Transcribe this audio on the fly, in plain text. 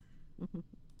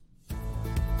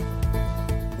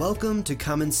Welcome to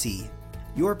Come and See,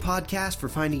 your podcast for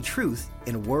finding truth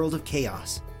in a world of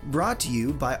chaos. Brought to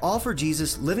you by All for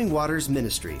Jesus Living Waters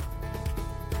Ministry.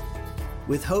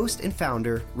 With host and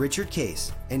founder Richard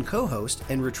Case and co-host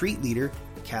and retreat leader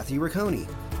Kathy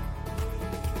Riccone.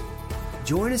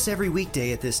 Join us every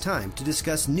weekday at this time to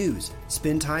discuss news,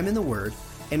 spend time in the Word,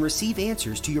 and receive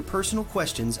answers to your personal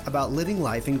questions about living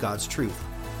life in God's truth.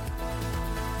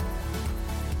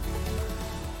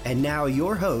 And now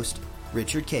your host,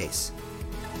 Richard Case.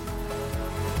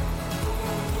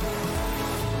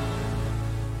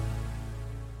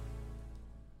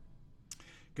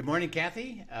 Good morning,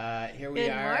 Kathy. Here we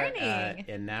are. Good morning.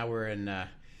 And now we're in the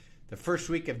first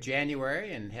week of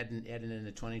January and heading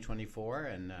into 2024.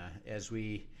 And as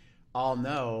we all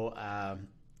know,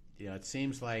 it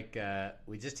seems like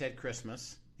we just had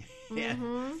Christmas.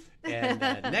 Mm-hmm. and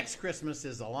next Christmas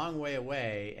is a long way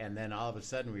away. And then all of a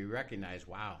sudden we recognize,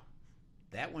 wow,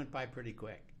 that went by pretty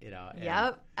quick.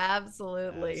 Yep,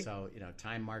 absolutely. So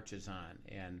time marches on.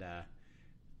 And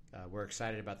we're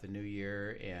excited about the new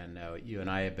year, and you and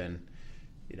I have been,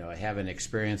 having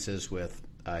experiences with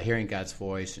hearing God's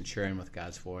voice and sharing with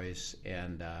God's voice,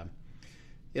 and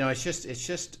it's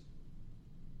just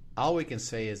all we can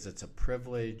say is it's a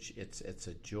privilege, it's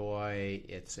a joy,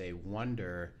 it's a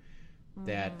wonder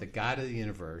that the God of the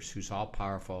universe, who's all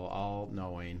powerful, all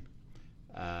knowing,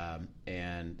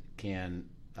 and can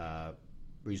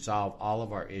resolve all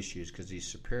of our issues because He's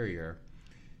superior.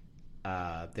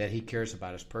 That He cares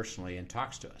about us personally and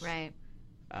talks to us. Right.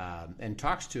 And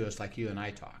talks to us like you and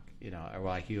I talk, or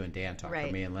like you and Dan talk, right.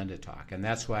 Or me and Linda talk. And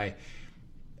that's why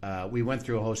we went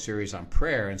through a whole series on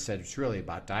prayer and said it's really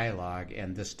about dialogue.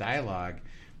 And this dialogue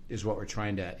is what we're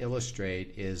trying to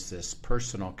illustrate is this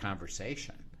personal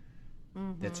conversation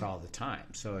that's all the time.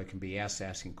 So it can be us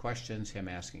asking questions, Him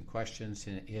asking questions,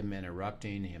 Him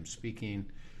interrupting, Him speaking.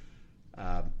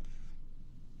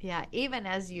 Yeah, even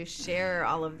as you share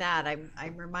all of that,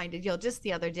 I'm reminded, just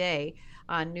the other day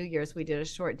on New Year's, we did a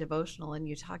short devotional and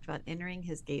you talked about entering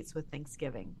His gates with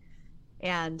thanksgiving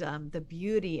and the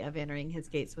beauty of entering His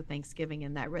gates with thanksgiving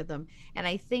in that rhythm. And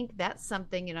I think that's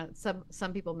something,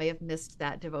 some people may have missed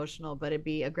that devotional, but it'd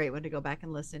be a great one to go back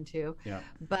and listen to. Yeah.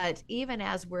 But even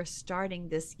as we're starting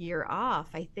this year off,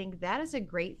 I think that is a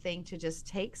great thing to just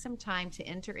take some time to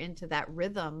enter into that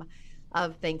rhythm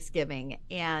of Thanksgiving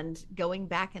and going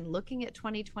back and looking at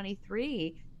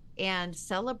 2023 and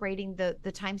celebrating the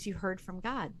times you heard from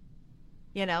God,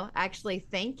 actually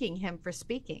thanking Him for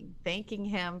speaking, thanking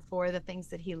Him for the things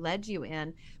that He led you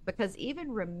in, because even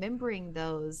remembering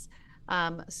those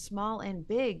small and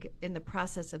big in the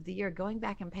process of the year, going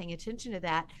back and paying attention to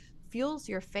that fuels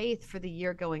your faith for the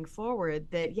year going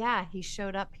forward that, yeah, He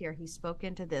showed up here. He spoke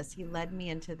into this. He led me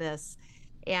into this.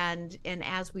 And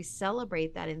as we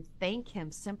celebrate that and thank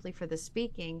Him simply for the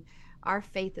speaking, our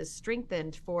faith is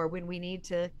strengthened for when we need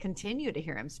to continue to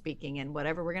hear Him speaking and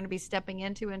whatever we're going to be stepping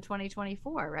into in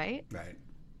 2024, right? Right.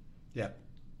 Yep.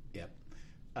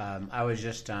 I was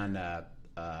just on a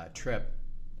trip.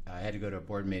 I had to go to a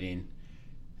board meeting,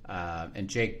 and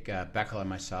Jake Beckel and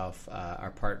myself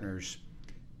are partners,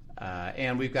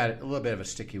 and we've got a little bit of a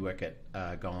sticky wicket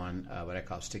going, what I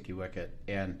call sticky wicket,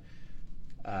 and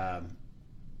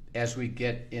as we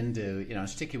get into,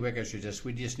 sticky wickets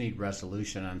we just need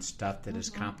resolution on stuff that is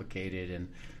complicated and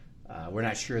we're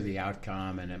not sure of the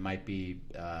outcome, and it might be,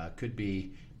 could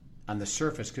be, on the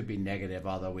surface, could be negative,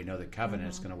 although we know the covenant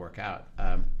is going to work out.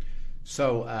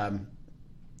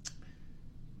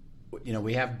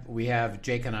 We have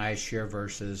Jake and I share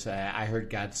verses. I heard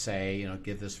God say,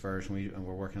 give this verse, and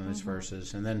we're working on these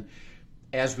verses. And then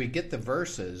as we get the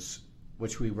verses,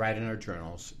 which we write in our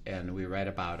journals, and we write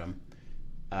about them,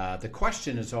 the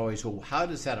question is always, well, how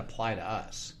does that apply to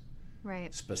us,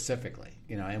 right? Specifically,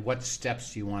 and what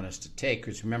steps do you want us to take?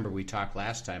 Because remember, we talked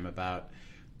last time about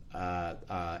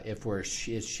if we're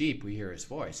His sheep, we hear His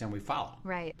voice and we follow,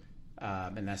 right?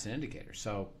 And that's an indicator.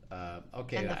 So,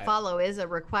 okay. And the follow is a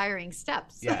requiring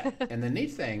steps. Yeah. And the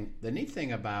neat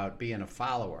thing about being a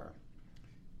follower,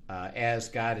 as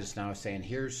God is now saying,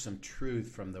 here's some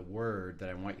truth from the Word that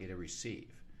I want you to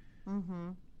receive.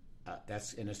 Mm-hmm.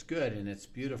 And it's good and it's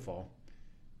beautiful,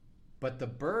 but the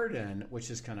burden, which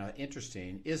is kind of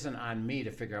interesting, isn't on me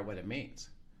to figure out what it means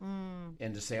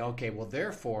and to say, okay, well,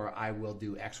 therefore I will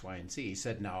do X, Y, and Z. He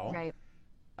said, no, right.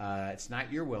 It's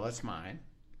not your will, it's mine.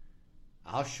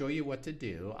 I'll show you what to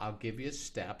do. I'll give you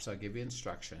steps. I'll give you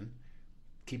instruction.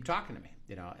 Keep talking to me,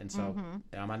 And so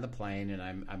I'm on the plane and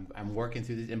I'm working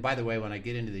through these. And by the way, when I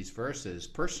get into these verses,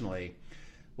 personally,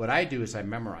 what I do is I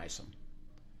memorize them.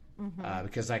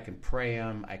 because I can pray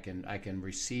them, I can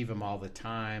receive them all the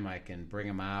time, I can bring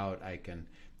them out, I can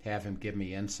have him give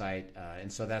me insight,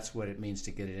 and so that's what it means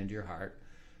to get it into your heart.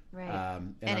 Right.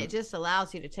 And it just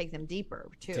allows you to take them deeper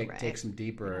too, right? Takes them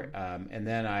deeper. And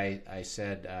then I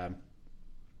said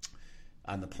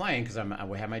on the plane, because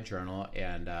I have my journal,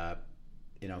 and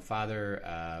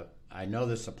Father, I know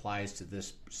this applies to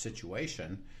this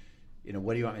situation.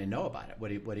 What do you want me to know about it? What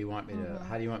do you want me to?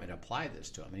 How do you want me to apply this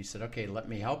to him? And he said, okay, let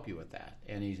me help you with that.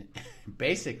 And he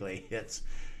basically it's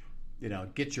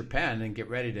get your pen and get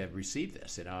ready to receive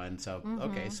this. And so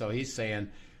okay, so he's saying,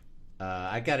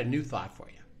 I got a new thought for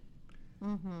you.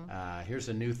 Here's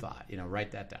a new thought.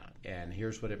 Write that down, and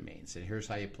here's what it means, and here's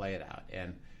how you play it out,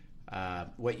 and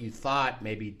what you thought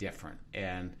may be different,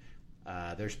 and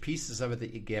there's pieces of it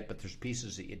that you get, but there's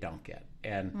pieces that you don't get,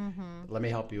 and let me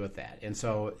help you with that. And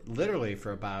so literally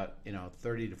for about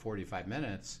 30 to 45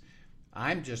 minutes,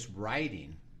 I'm just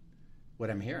writing what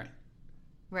I'm hearing,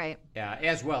 right?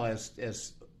 As well as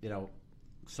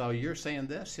so you're saying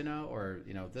this, or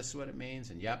this is what it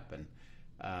means, and yep, and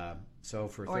so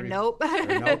for 30, nope.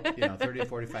 30 to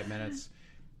 45 minutes,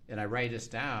 and I write this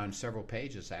down, several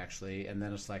pages actually, and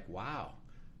then it's like, wow.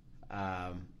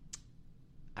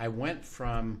 I went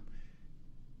from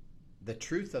the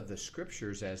truth of the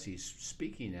scriptures as he's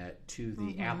speaking it to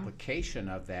the application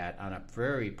of that on a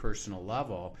very personal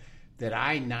level, that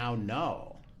I now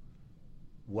know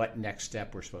what next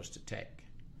step we're supposed to take.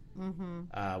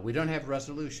 We don't have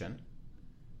resolution.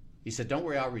 He said, don't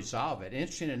worry, I'll resolve it. And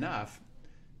interesting enough,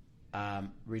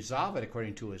 resolve it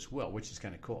according to his will, which is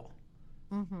kind of cool.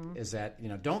 Is that,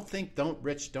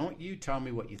 Rich, don't you tell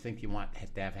me what you think you want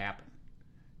to have happen.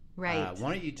 Right.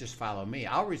 Why don't you just follow me?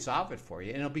 I'll resolve it for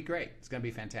you, and it'll be great. It's going to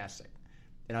be fantastic.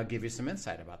 And I'll give you some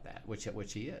insight about that,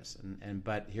 which he is.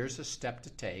 But here's a step to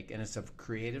take, and it's a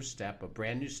creative step, a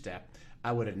brand new step.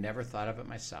 I would have never thought of it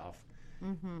myself.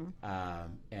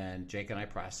 And Jake and I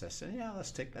processed it. Yeah,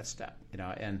 let's take that step.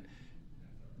 And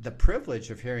the privilege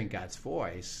of hearing God's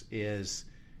voice is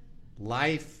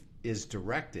life is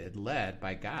led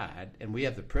by God, and we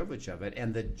have the privilege of it,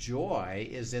 and the joy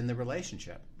is in the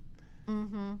relationship.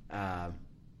 And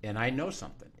I know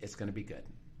something. It's going to be good.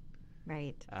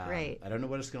 Right. Right. I don't know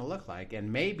what it's going to look like,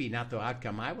 and maybe not the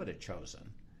outcome I would have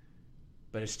chosen,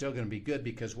 but it's still going to be good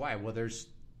because why? Well,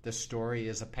 the story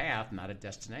is a path, not a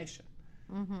destination.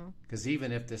 Because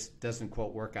even if this doesn't,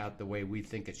 quote, work out the way we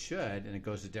think it should, and it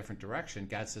goes a different direction,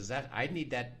 God says that I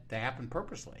need that to happen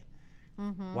purposely.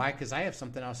 Why? Because I have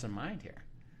something else in mind here.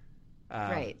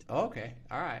 Right. Okay.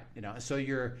 All right. So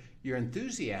your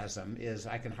enthusiasm is,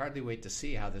 I can hardly wait to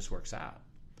see how this works out.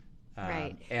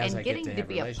 Right. And getting to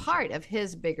be a part of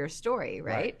his bigger story,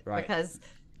 right? Right. Because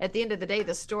at the end of the day,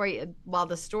 while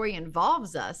the story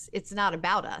involves us, it's not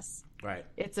about us. Right.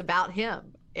 It's about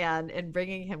him and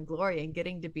bringing him glory and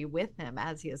getting to be with him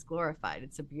as he is glorified.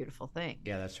 It's a beautiful thing.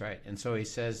 Yeah, that's right. And so he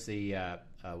says the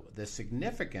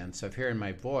significance of hearing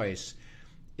my voice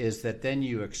is that then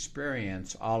you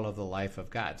experience all of the life of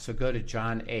God. So go to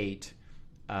John 8,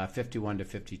 51 to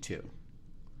 52.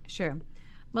 Sure.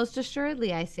 Most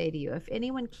assuredly, I say to you, if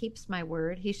anyone keeps my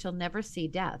word, he shall never see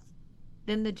death.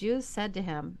 Then the Jews said to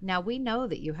him, now we know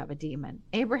that you have a demon.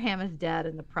 Abraham is dead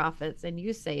and the prophets, and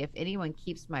you say, if anyone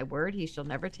keeps my word, he shall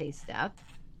never taste death.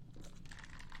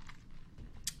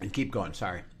 And keep going,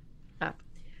 sorry.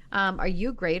 Are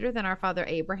you greater than our father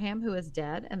Abraham, who is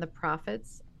dead, and the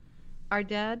prophets are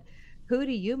dead? Who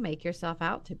do you make yourself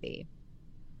out to be?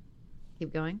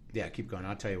 Keep going. Yeah, keep going.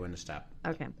 I'll tell you when to stop.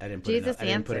 Okay. I didn't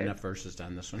put enough verses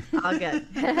on this one. All good.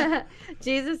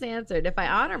 Jesus answered, if I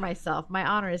honor myself, my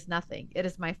honor is nothing. It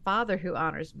is my Father who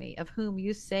honors me, of whom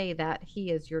you say that he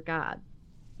is your God.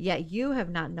 Yet you have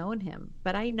not known him,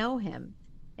 but I know him.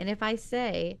 And if I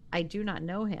say I do not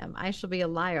know him, I shall be a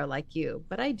liar like you,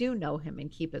 but I do know him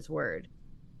and keep his word.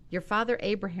 Your father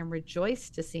Abraham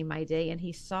rejoiced to see my day, and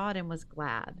he saw it and was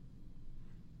glad.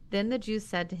 Then the Jews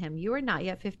said to him, you are not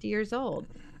yet 50 years old,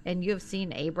 and you have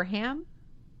seen Abraham?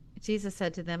 Jesus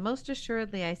said to them, most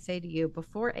assuredly I say to you,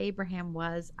 before Abraham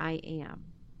was, I am.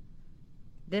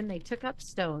 Then they took up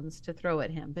stones to throw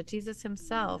at him, but Jesus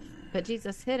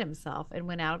hid himself and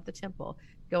went out of the temple,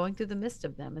 going through the midst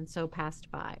of them, and so passed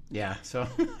by. Yeah, so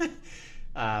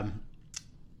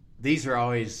these are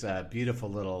always beautiful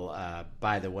little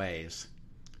by the ways.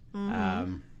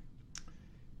 And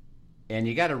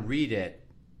you got to read it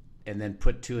and then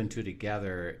put two and two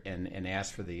together and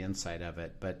ask for the insight of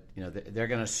it. But, they're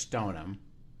going to stone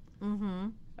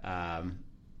him.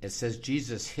 It says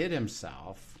Jesus hid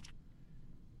himself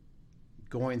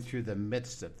going through the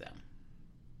midst of them.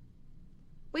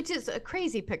 Which is a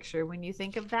crazy picture when you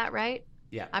think of that, right?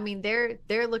 Yeah. I mean, they're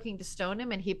looking to stone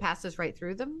him, and he passes right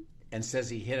through them. And says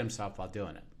he hit himself while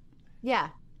doing it. Yeah.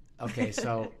 Okay,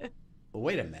 so well,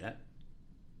 wait a minute.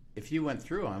 If you went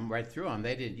through them, right through them,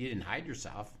 you didn't hide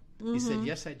yourself. He said,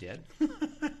 yes, I did.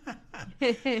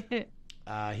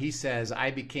 He says, I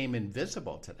became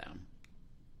invisible to them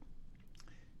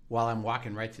while I'm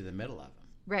walking right through the middle of them.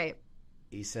 Right.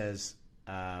 He says,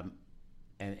 and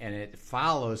it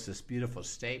follows this beautiful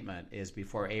statement is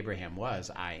before Abraham was,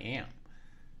 I am.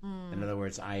 In other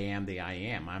words, I am the I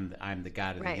am. I'm the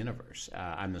God of the universe.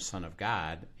 I'm the Son of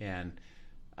God. And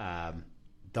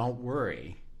don't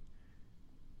worry.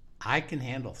 I can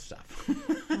handle stuff.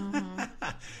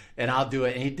 And I'll do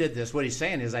it. And he did this. What he's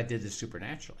saying is I did this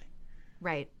supernaturally.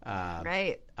 Right.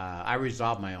 I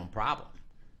resolved my own problem.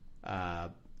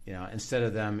 Instead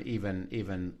of them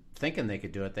even thinking they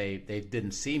could do it, they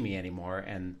didn't see me anymore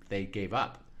and they gave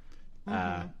up.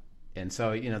 And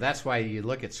so, that's why you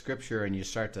look at Scripture and you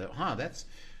start to,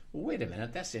 wait a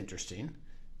minute, that's interesting.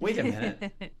 Wait a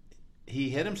minute. He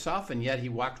hit himself and yet he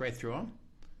walked right through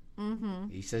him.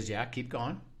 He says, yeah, keep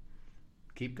going.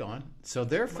 Keep going. So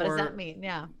therefore, what does that mean?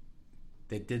 Yeah.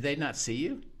 Did they not see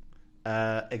you?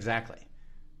 Exactly.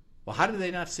 Well, how did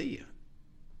they not see you?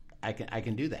 I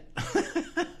can do that.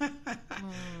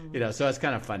 So it's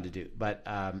kind of fun to do. But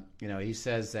he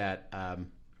says that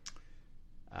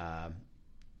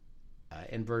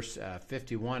in verse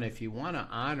 51, if you want to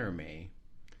honor me,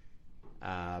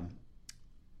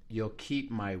 you'll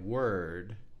keep my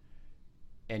word,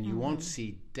 and you won't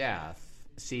see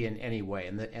in any way.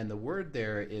 And the word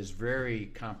there is very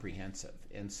comprehensive.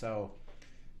 And so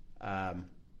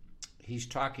he's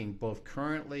talking both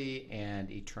currently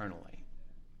and eternally.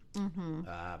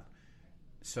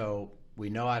 So we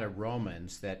know out of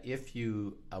Romans that if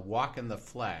you walk in the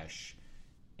flesh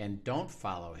and don't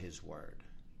follow his word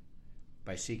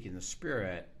by seeking the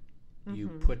Spirit, you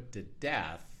put to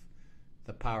death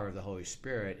the power of the Holy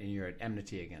Spirit and you're at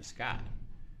enmity against God.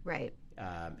 Right.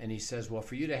 And he says, well,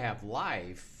 for you to have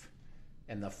life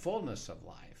and the fullness of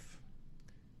life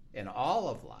and all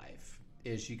of life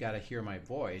is you got to hear my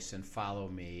voice and follow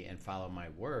me and follow my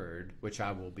word, which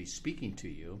I will be speaking to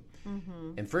you.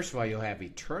 And first of all, you'll have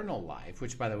eternal life,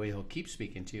 which, by the way, he'll keep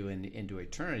speaking to you into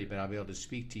eternity, but I'll be able to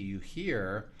speak to you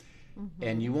here,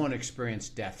 and you won't experience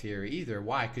death here either.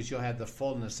 Why? Because you'll have the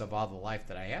fullness of all the life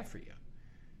that I have for you.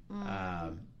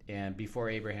 And before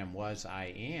Abraham was,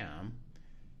 I am.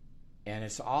 And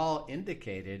it's all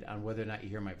indicated on whether or not you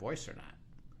hear my voice or not.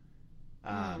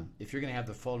 If you're going to have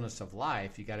the fullness of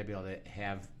life, you got to be able to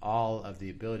have all of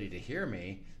the ability to hear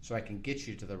me so I can get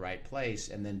you to the right place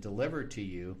and then deliver to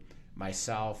you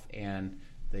myself and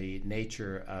the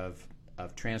nature of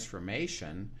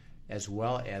transformation as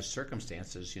well as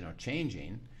circumstances,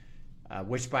 changing,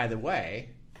 which, by the way,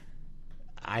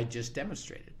 I just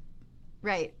demonstrated.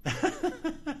 Right.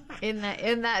 in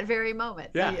that very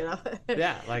moment. Yeah.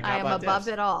 Yeah. Like, how I am about above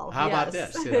this? it all. How about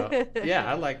this? Yeah,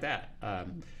 I like that.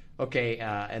 Okay.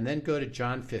 And then go to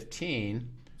John 15,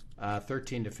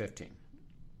 13 to 15.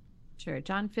 Sure.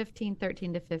 John 15,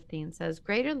 13 to 15 says,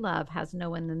 greater love has no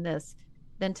one than this,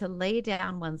 than to lay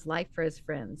down one's life for his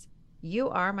friends. You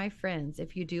are my friends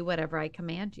if you do whatever I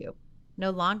command you.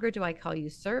 No longer do I call you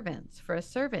servants, for a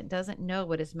servant doesn't know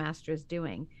what his master is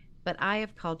doing. But I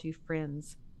have called you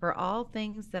friends, for all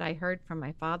things that I heard from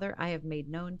my Father I have made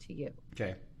known to you.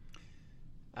 Okay.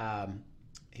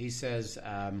 He says,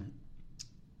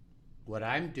 what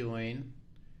I'm doing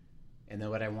and then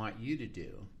what I want you to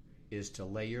do is to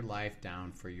lay your life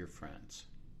down for your friends.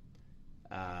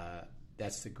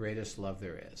 That's the greatest love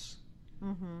there is.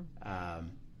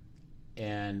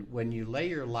 And when you lay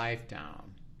your life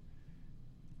down,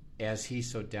 as he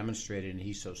so demonstrated and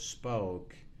he so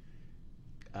spoke,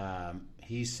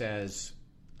 he says,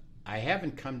 I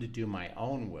haven't come to do my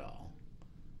own will,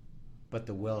 but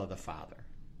the will of the Father.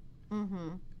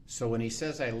 So when he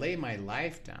says, I lay my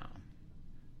life down,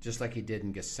 just like he did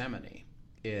in Gethsemane,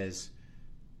 is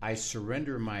I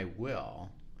surrender my will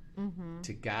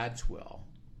to God's will.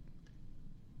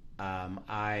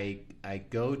 I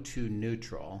go to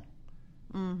neutral.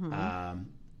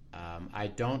 I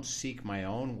don't seek my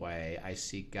own way. I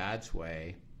seek God's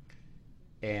way.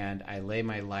 And I lay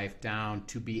my life down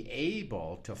to be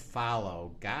able to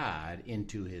follow God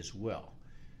into his will.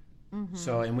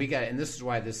 So, and this is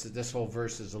why this whole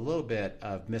verse is a little bit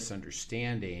of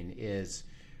misunderstanding, is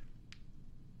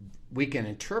we can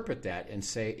interpret that and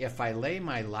say, if I lay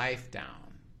my life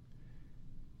down,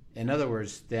 in other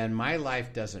words, then my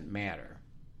life doesn't matter.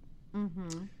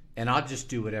 And I'll just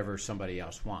do whatever somebody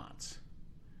else wants.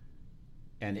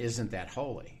 And isn't that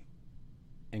holy?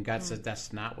 And God says,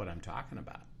 that's not what I'm talking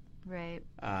about. Right.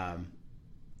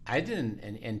 I didn't,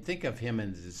 and think of him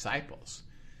and the disciples.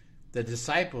 The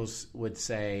disciples would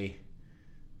say,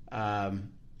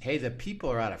 hey, the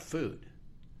people are out of food.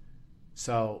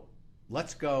 So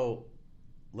let's go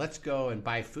and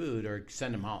buy food or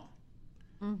send them home.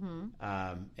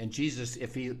 And Jesus,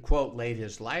 if he, quote, laid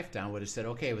his life down, would have said,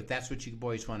 okay, but that's what you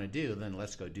boys want to do, then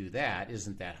let's go do that.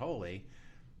 Isn't that holy?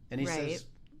 And he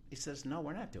says, no,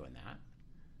 we're not doing that.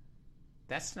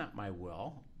 That's not my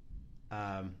will.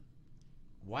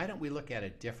 Why don't we look at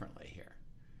it differently here?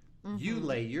 You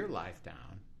lay your life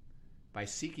down by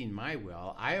seeking my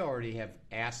will. I already have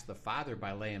asked the Father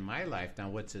by laying my life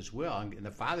down what's his will. And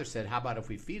the Father said, how about if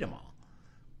we feed them all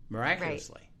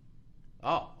miraculously?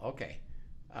 Right. Oh, okay.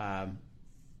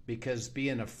 Because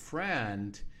being a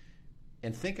friend,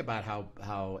 and think about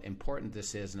how important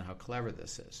this is and how clever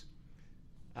this is.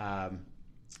 I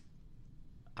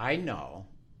know,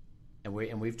 and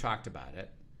we've talked about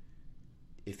it,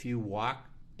 if you walk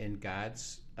in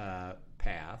God's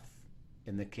path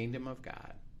in the kingdom of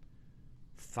God,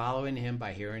 following him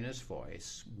by hearing his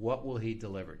voice, what will he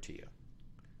deliver to you?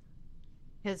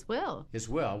 His will. His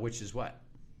will, which is what?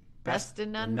 Best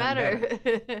and none better.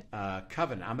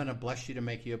 Covenant. I'm going to bless you to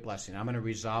make you a blessing. I'm going to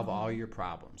resolve all your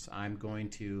problems. I'm going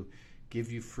to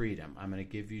give you freedom. I'm going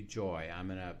to give you joy. I'm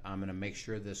going to make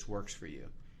sure this works for you.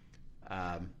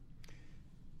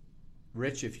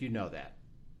 Rich, if you know that.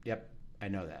 Yep, I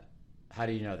know that. How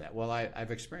do you know that? Well,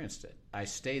 I've experienced it. I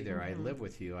stay there. I live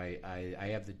with you. I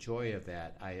have the joy of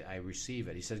that. I receive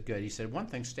it. He said, good. He said, one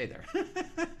thing, stay there.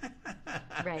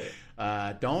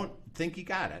 Right. Don't think you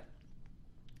got it.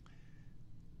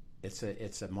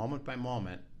 It's a moment by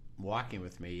moment walking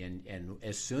with me, and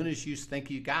as soon as you think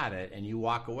you got it and you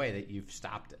walk away, that you've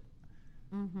stopped it.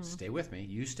 Stay with me.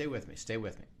 You stay with me. Stay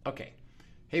with me. Okay.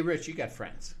 Hey, Rich, you got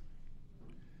friends.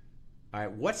 All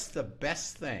right. What's the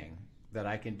best thing that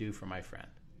I can do for my friend?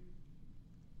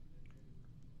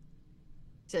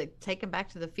 To take them back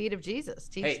to the feet of Jesus.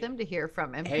 Teach them to hear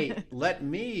from him. Hey, let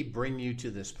me bring you to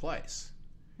this place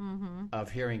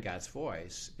of hearing God's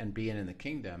voice and being in the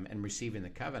kingdom and receiving the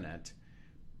covenant,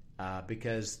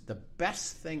 because the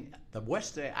best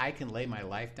way I can lay my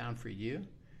life down for you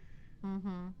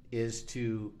is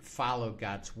to follow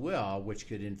God's will, which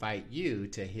could invite you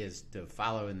to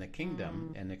follow in the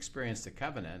kingdom and experience the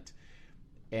covenant.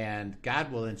 And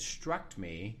God will instruct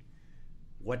me,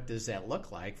 what does that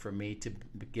look like for me to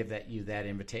give you that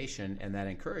invitation and that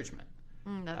encouragement?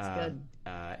 That's good.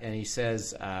 And he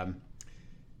says,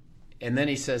 and then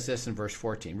he says this in verse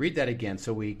 14. Read that again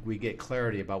so we get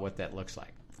clarity about what that looks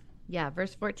like. Yeah,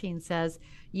 verse 14 says,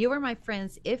 you are my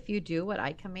friends if you do what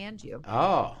I command you.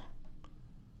 Oh.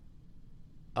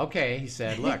 Okay, he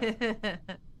said, look,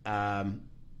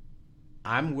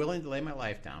 I'm willing to lay my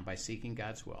life down by seeking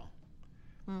God's will.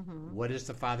 What is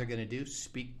the Father going to do?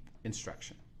 Speak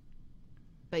instruction.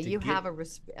 But you have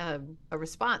a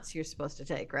response you're supposed to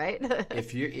take, right?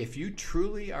 If you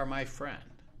truly are my friend,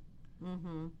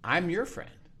 I'm your friend.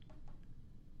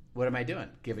 What am I doing?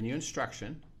 Giving you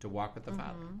instruction to walk with the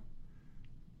Father.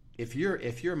 If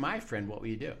you're my friend, what will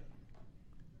you do?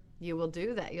 You will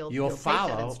do that. You'll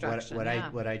follow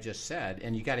what I just said,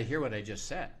 and you got to hear what I just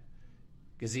said,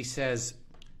 because he says,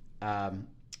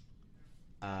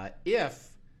 if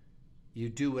you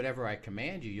do whatever I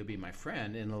command you, you'll be my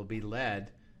friend, and it'll be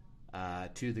led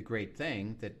to the great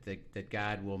thing that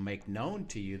God will make known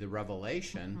to you, the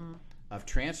revelation of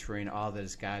transferring all that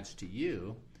is God's to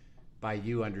you by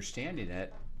you understanding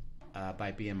it,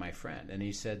 by being my friend. And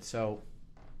he said, so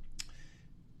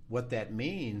what that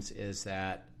means is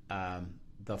that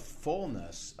the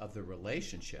fullness of the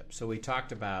relationship. So we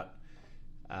talked about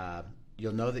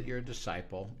you'll know that you're a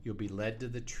disciple. You'll be led to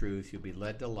the truth. You'll be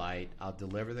led to light. I'll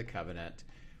deliver the covenant.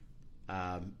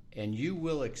 And you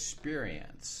will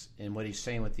experience, and what he's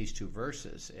saying with these two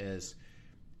verses is,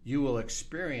 you will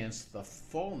experience the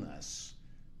fullness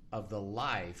of the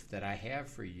life that I have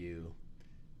for you,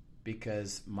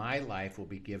 because my life will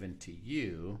be given to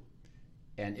you,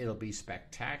 and it'll be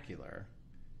spectacular.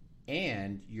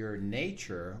 And your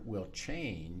nature will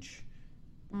change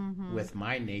with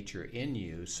my nature in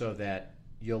you, so that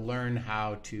you'll learn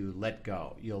how to let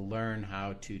go. You'll learn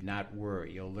how to not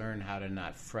worry. You'll learn how to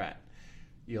not fret.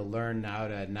 You'll learn how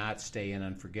to not stay in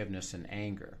unforgiveness and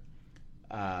anger.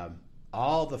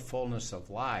 All the fullness of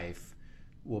life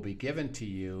will be given to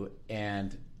you.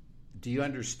 And do you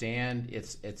understand?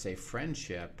 It's a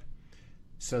friendship,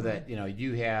 so that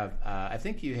you have. I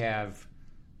think you have.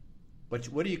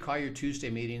 What do you call your Tuesday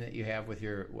meeting that you have with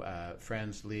your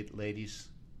friends, ladies?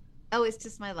 Oh, it's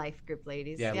just my life group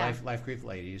ladies. Yeah. Life group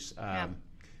ladies.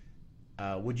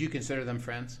 Would you consider them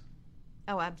friends?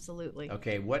 Oh, absolutely.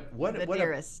 Okay, The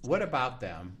dearest. what about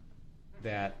them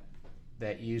that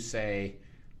you say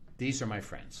these are my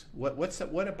friends?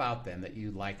 What about them that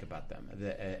you like about them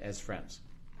as friends?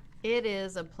 It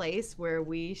is a place where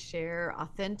we share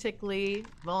authentically,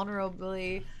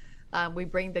 vulnerably. We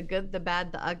bring the good, the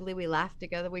bad, the ugly. We laugh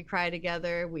together. We cry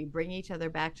together. We bring each other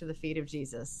back to the feet of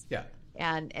Jesus. Yeah.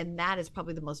 And that is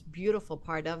probably the most beautiful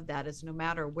part of that, is no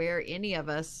matter where any of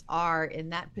us are in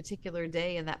that particular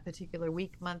day, in that particular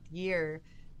week, month, year,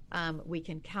 we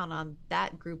can count on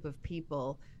that group of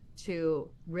people to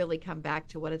really come back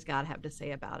to what does God have to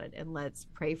say about it, and let's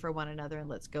pray for one another, and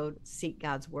let's go seek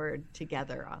God's word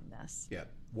together on this. Yeah.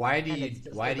 Why do you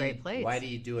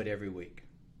do it every week?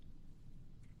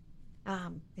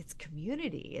 It's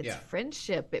community, it's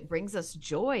friendship, it brings us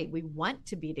joy. We want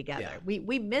to be together.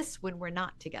 We miss when we're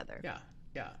not together.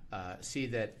 See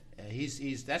that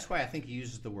he's that's why I think he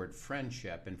uses the word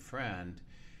friendship, and friend,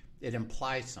 it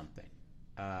implies something.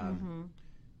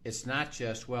 It's not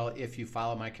just, well, if you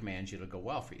follow my commands, it'll go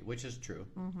well for you, which is true.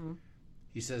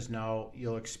 He says, no,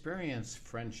 you'll experience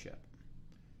friendship,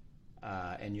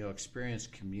 and you'll experience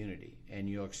community, and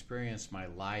you'll experience my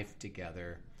life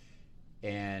together.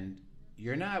 And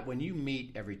you're not, when you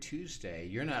meet every Tuesday,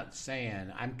 you're not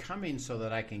saying, I'm coming so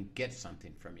that I can get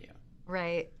something from you.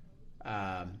 Right.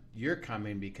 You're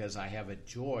coming because I have a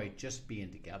joy just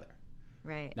being together.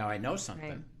 Right. Now I know something.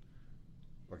 Right.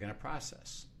 We're going to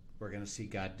process. We're going to see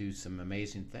God do some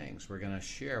amazing things. We're going to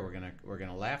share. We're going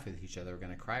to laugh with each other. We're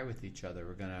going to cry with each other.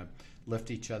 We're going to lift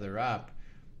each other up.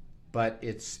 But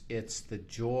it's the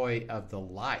joy of the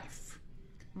life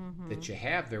that you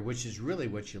have there, which is really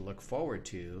what you look forward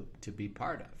to be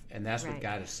part of. And that's what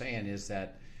God is saying, is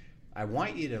that I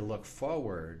want you to look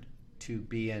forward to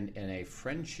being in a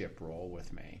friendship role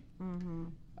with me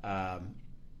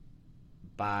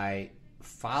by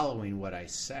following what I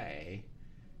say.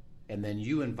 And then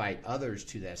you invite others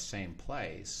to that same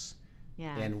place,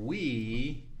 and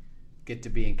we get to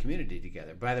be in community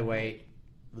together. By the way,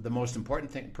 the most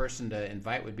important person to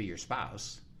invite would be your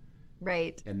spouse,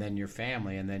 right? And then your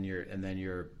family, and then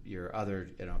your other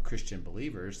Christian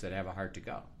believers that have a heart to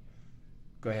go.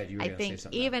 Go ahead. You were going to say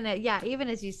something. Even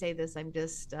as you say this, I'm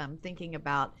just thinking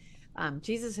about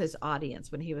Jesus'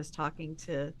 audience when he was talking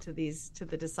to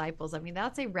the disciples. I mean,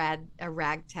 that's a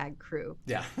ragtag crew.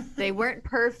 Yeah. They weren't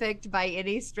perfect by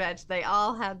any stretch. They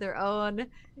all had their own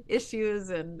issues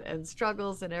and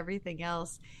struggles and everything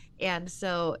else. And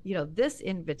so, this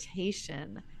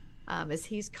invitation, as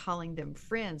he's calling them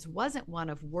friends, wasn't one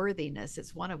of worthiness.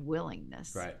 It's one of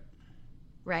willingness.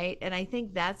 Right. And I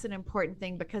think that's an important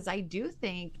thing, because I do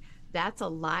think that's a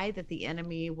lie that the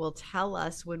enemy will tell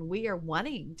us when we are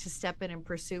wanting to step in and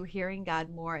pursue hearing God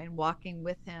more and walking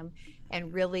with him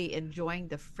and really enjoying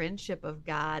the friendship of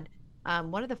God.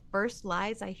 One of the first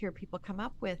lies I hear people come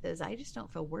up with is, I just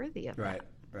don't feel worthy of that.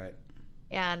 Right.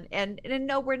 And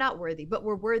no, we're not worthy, but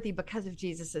we're worthy because of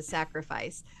Jesus's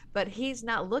sacrifice. But he's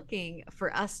not looking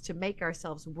for us to make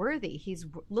ourselves worthy. He's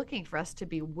looking for us to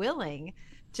be willing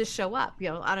to show up,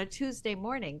 on a Tuesday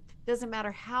morning. Doesn't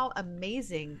matter how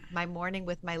amazing my morning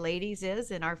with my ladies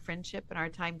is in our friendship and our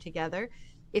time together.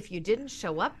 If you didn't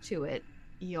show up to it,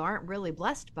 you aren't really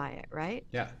blessed by it, right?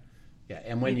 Yeah.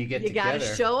 And when you get together, you got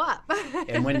to show up.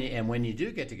 and when you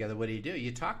do get together, what do?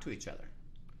 You talk to each other.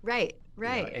 Right.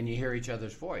 And you hear each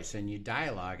other's voice, and you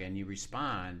dialogue, and you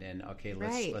respond, and okay,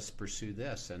 let's pursue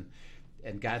this.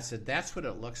 And God said that's what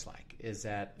it looks like. Is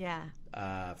that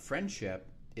friendship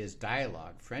is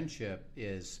dialogue. Friendship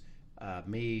is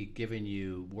me giving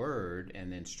you word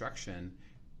and instruction,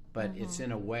 but it's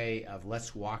in a way of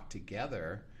let's walk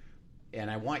together, and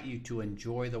I want you to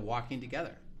enjoy the walking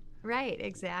together. Right,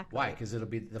 exactly. Why? Because it'll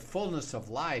be the fullness of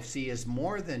life. See, is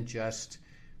more than just,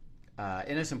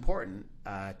 and it's important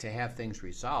to have things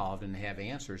resolved and have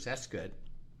answers. That's good.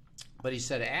 But he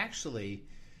said, actually,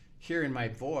 hearing my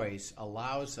voice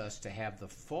allows us to have the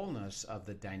fullness of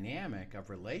the dynamic of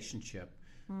relationship,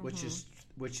 which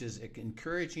is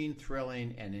encouraging,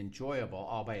 thrilling, and enjoyable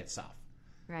all by itself.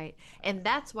 Right. And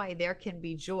that's why there can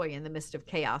be joy in the midst of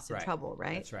chaos and trouble,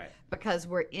 right? That's right. Because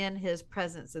we're in his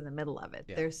presence in the middle of it.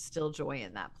 Yeah. There's still joy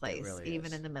in that place, really even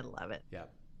is. in the middle of it. Yeah.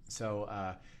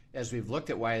 So as we've looked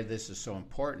at why this is so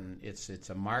important, it's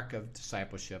a mark of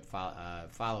discipleship,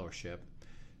 followership.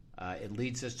 It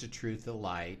leads us to truth, the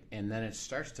light, and then it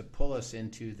starts to pull us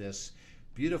into this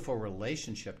beautiful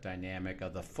relationship dynamic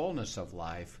of the fullness of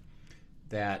life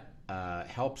that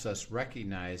helps us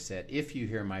recognize that if you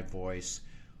hear my voice,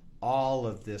 all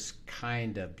of this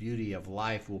kind of beauty of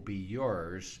life will be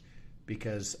yours,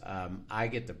 because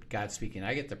God speaking,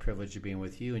 I get the privilege of being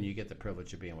with you, and you get the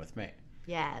privilege of being with me.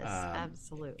 Yes,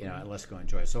 absolutely. And let's go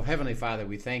enjoy it. So, Heavenly Father,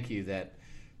 we thank you that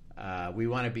we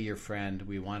want to be your friend.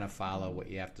 We want to follow what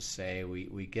you have to say.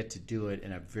 We get to do it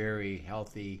in a very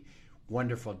healthy,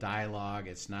 wonderful dialogue.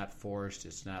 It's not forced.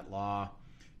 It's not law.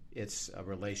 It's a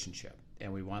relationship.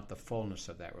 And we want the fullness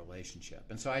of that relationship.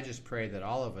 And so I just pray that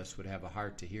all of us would have a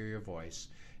heart to hear your voice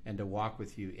and to walk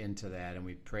with you into that. And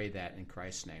we pray that in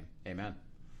Christ's name. Amen.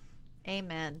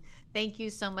 Amen. Thank you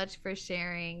so much for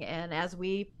sharing. And as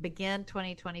we begin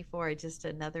 2024, just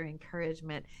another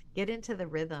encouragement, get into the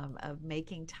rhythm of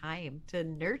making time to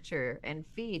nurture and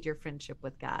feed your friendship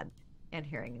with God and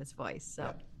hearing his voice.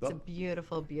 So it's a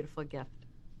beautiful, beautiful gift.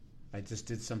 I just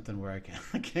did something where I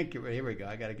can't get rid. Here we go.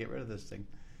 I got to get rid of this thing.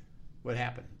 What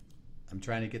happened? I'm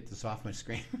trying to get this off my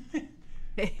screen.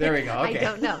 There we go. Okay. I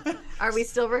don't know. Are we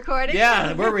still recording?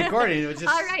 Yeah, we're recording. It was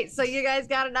just... All right. So you guys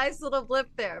got a nice little blip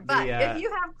there. But if you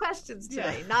have questions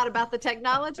today, not about the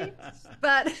technology,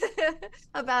 but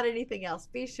about anything else,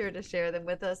 be sure to share them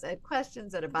with us at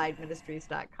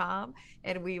questions@abideministries.com.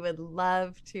 And we would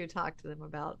love to talk to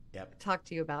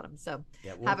you about them. So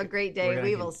have a great day.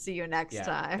 We will see you next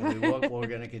time. We're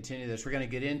going to continue this. We're going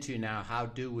to get into now, how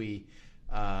do we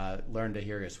learn to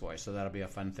hear his voice? So that'll be a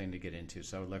fun thing to get into.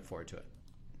 So I look forward to it.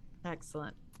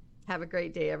 Excellent. Have a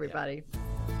great day, everybody.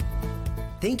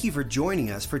 Thank you for joining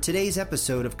us for today's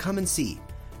episode of Come and See,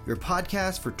 your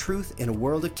podcast for truth in a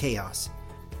world of chaos.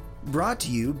 Brought to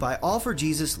you by All for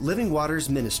Jesus Living Waters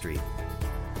Ministry.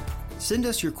 Send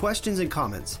us your questions and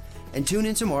comments, and tune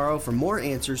in tomorrow for more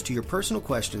answers to your personal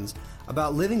questions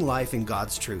about living life in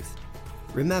God's truth.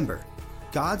 Remember,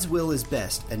 God's will is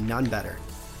best and none better.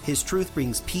 His truth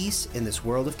brings peace in this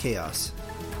world of chaos.